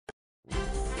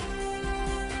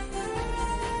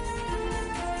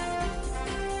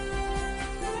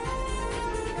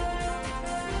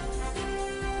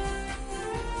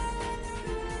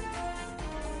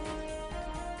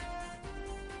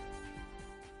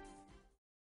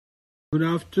Good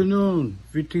afternoon,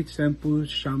 Victory Temple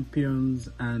champions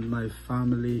and my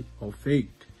family of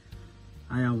faith.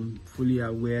 I am fully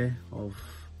aware of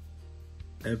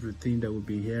everything that we'll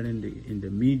be hearing in the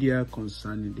media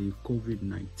concerning the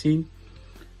COVID-19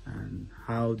 and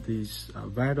how this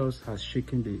virus has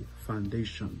shaken the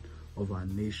foundation of our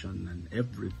nation and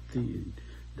everything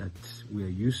that we are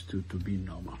used to be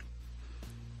normal.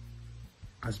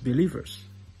 As believers,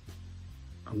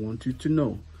 I want you to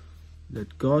know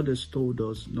that God has told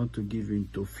us not to give in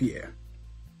to fear.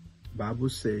 The Bible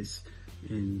says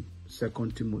in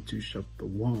 2 Timothy chapter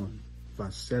 1,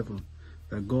 verse 7,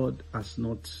 that God has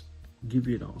not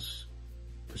given us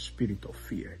the spirit of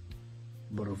fear,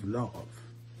 but of love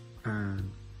and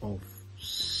of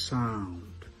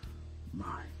sound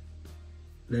mind.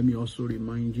 Let me also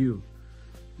remind you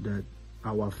that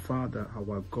our Father,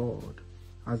 our God,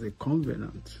 has a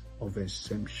covenant of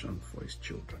exemption for his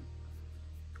children.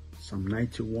 Psalm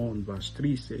 91 verse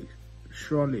 3 says,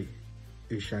 "Surely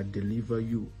he shall deliver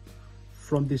you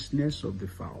from the snares of the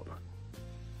fowler,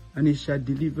 and he shall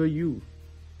deliver you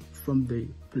from the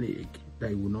plague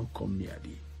that will not come near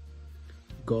thee."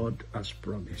 God has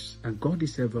promised, and God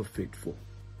is ever faithful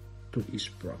to his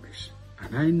promise.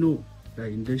 And I know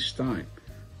that in this time,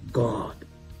 God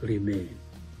remains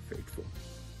faithful.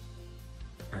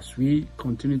 As we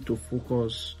continue to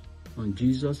focus on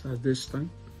Jesus at this time,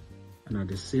 and at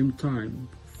the same time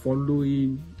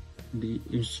following the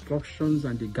instructions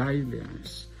and the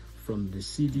guidelines from the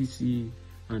CDC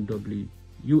and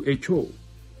WHO.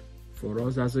 For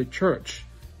us as a church,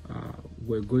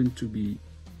 we're going to be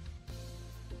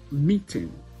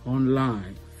meeting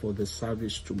online for the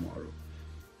service tomorrow.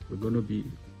 We're going to be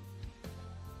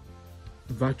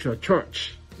virtual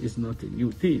church. It's not a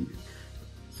new thing.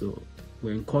 So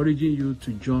we're encouraging you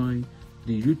to join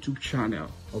the YouTube channel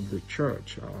of the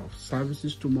church.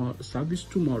 Service tomorrow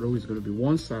is going to be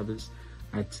one service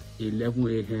at 11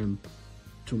 a.m.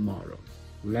 tomorrow.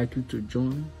 We'd like you to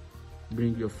join,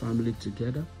 bring your family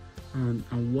together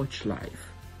and watch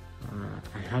live.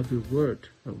 I have a word.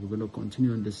 We're going to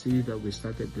continue on the series that we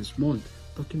started this month,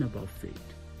 talking about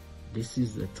faith. This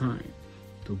is the time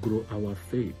to grow our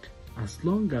faith. As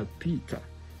long as Peter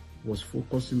was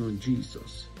focusing on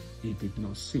Jesus, he did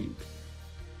not sink.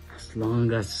 As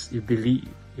long as you believe,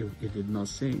 he did not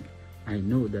sing. I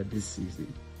know that this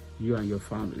season, you and your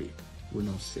family will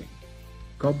not sing.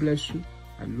 God bless you.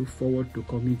 I look forward to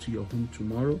coming to your home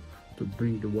tomorrow to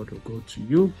bring the word of God to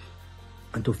you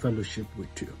and to fellowship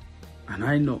with you. And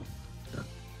I know that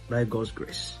by God's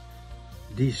grace,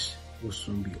 this will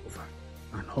soon be over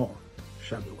and all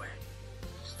shall be well.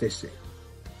 Stay safe.